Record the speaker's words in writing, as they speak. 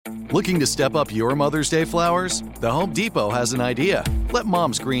Looking to step up your Mother's Day flowers? The Home Depot has an idea. Let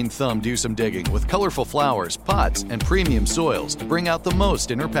Mom's green thumb do some digging with colorful flowers, pots, and premium soils to bring out the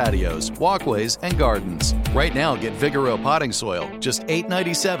most in her patios, walkways, and gardens. Right now, get Vigoro potting soil, just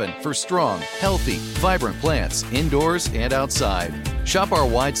 $8.97 for strong, healthy, vibrant plants indoors and outside. Shop our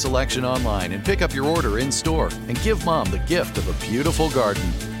wide selection online and pick up your order in-store and give Mom the gift of a beautiful garden.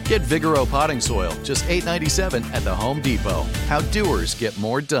 Get Vigoro potting soil, just $8.97 at the Home Depot. How doers get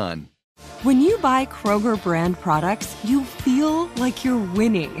more done. When you buy Kroger brand products, you feel like you're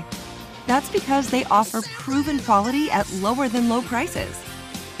winning. That's because they offer proven quality at lower than low prices.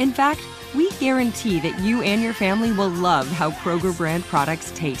 In fact, we guarantee that you and your family will love how Kroger brand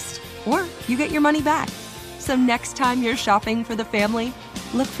products taste, or you get your money back. So next time you're shopping for the family,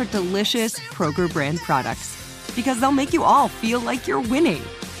 look for delicious Kroger brand products, because they'll make you all feel like you're winning.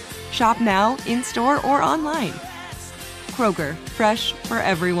 Shop now, in-store, or online. Kroger, fresh for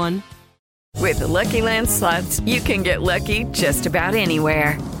everyone. With the Lucky Land Slots, you can get lucky just about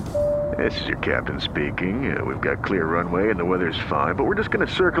anywhere. This is your captain speaking. We've got clear runway and the weather's fine, but we're just going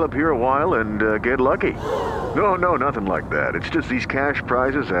to circle up here a while and get lucky. No, nothing like that. It's just these cash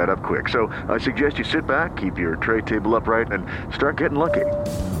prizes add up quick. So I suggest you sit back, keep your tray table upright, and start getting lucky.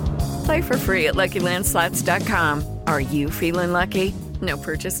 Play for free at LuckyLandSlots.com. Are you feeling lucky? No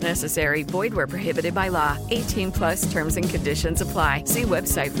purchase necessary. Void where prohibited by law. 18 plus terms and conditions apply. See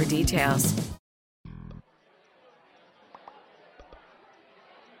website for details.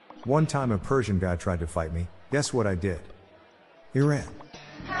 One time a Persian guy tried to fight me. Guess what I did? He ran.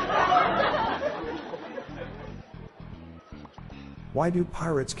 Why do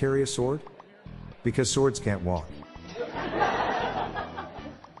pirates carry a sword? Because swords can't walk.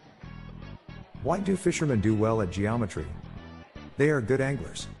 Why do fishermen do well at geometry? They are good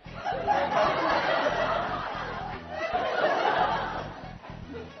anglers.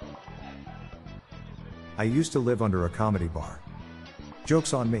 I used to live under a comedy bar.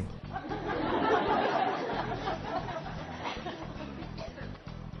 Joke's on me.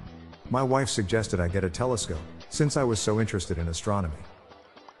 My wife suggested I get a telescope, since I was so interested in astronomy.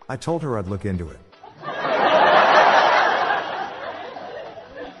 I told her I'd look into it.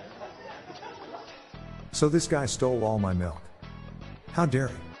 So this guy stole all my milk. How dare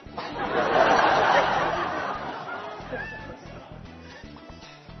he?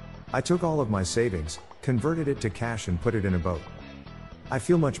 I took all of my savings, converted it to cash and put it in a boat. I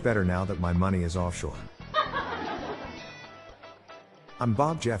feel much better now that my money is offshore. I'm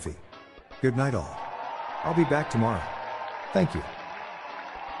Bob Jeffy. Good night all. I'll be back tomorrow. Thank you.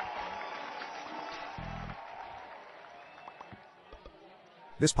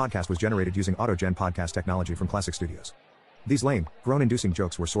 This podcast was generated using AutoGen podcast technology from Classic Studios. These lame, groan-inducing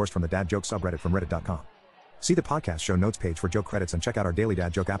jokes were sourced from the Dad Joke subreddit from reddit.com. See the podcast show notes page for joke credits and check out our daily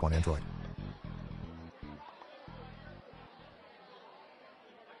Dad Joke app on Android.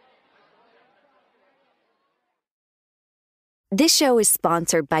 This show is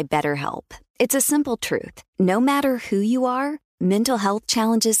sponsored by BetterHelp. It's a simple truth. No matter who you are, mental health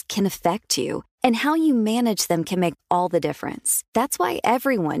challenges can affect you, and how you manage them can make all the difference. That's why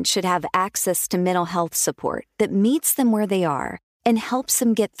everyone should have access to mental health support that meets them where they are and helps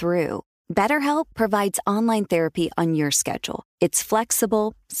them get through. BetterHelp provides online therapy on your schedule. It's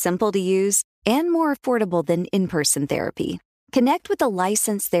flexible, simple to use, and more affordable than in-person therapy. Connect with a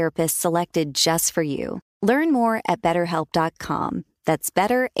licensed therapist selected just for you. Learn more at BetterHelp.com. That's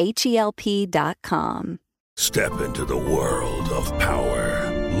BetterHelp.com. Step into the world of power,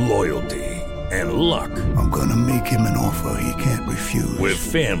 loyalty, and luck. I'm gonna make him an offer he can't refuse. With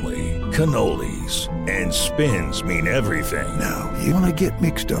family, cannolis, and spins mean everything. Now, you wanna get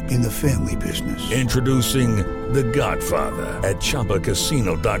mixed up in the family business. Introducing The Godfather at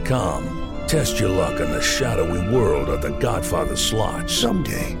ChumbaCasino.com. Test your luck in the shadowy world of The Godfather slot.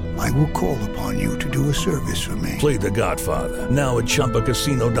 Someday, I will call upon you to do a service for me. Play The Godfather, now at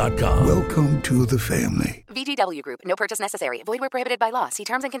ChumbaCasino.com. Welcome to the family. VGW Group. No purchase necessary. Void where prohibited by law. See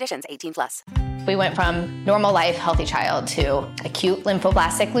terms and conditions. 18+. We went from normal life, healthy child to acute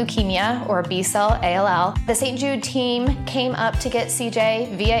lymphoblastic leukemia, or B-cell ALL. The St. Jude team came up to get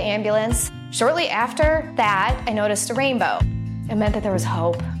CJ via ambulance. Shortly after that, I noticed a rainbow. It meant that there was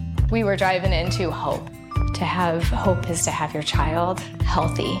hope. We were driving into hope. To have hope is to have your child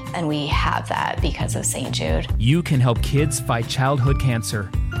healthy, and we have that because of St. Jude. You can help kids fight childhood cancer.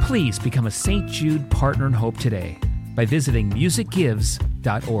 Please become a St. Jude Partner in Hope today by visiting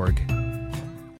musicgives.org.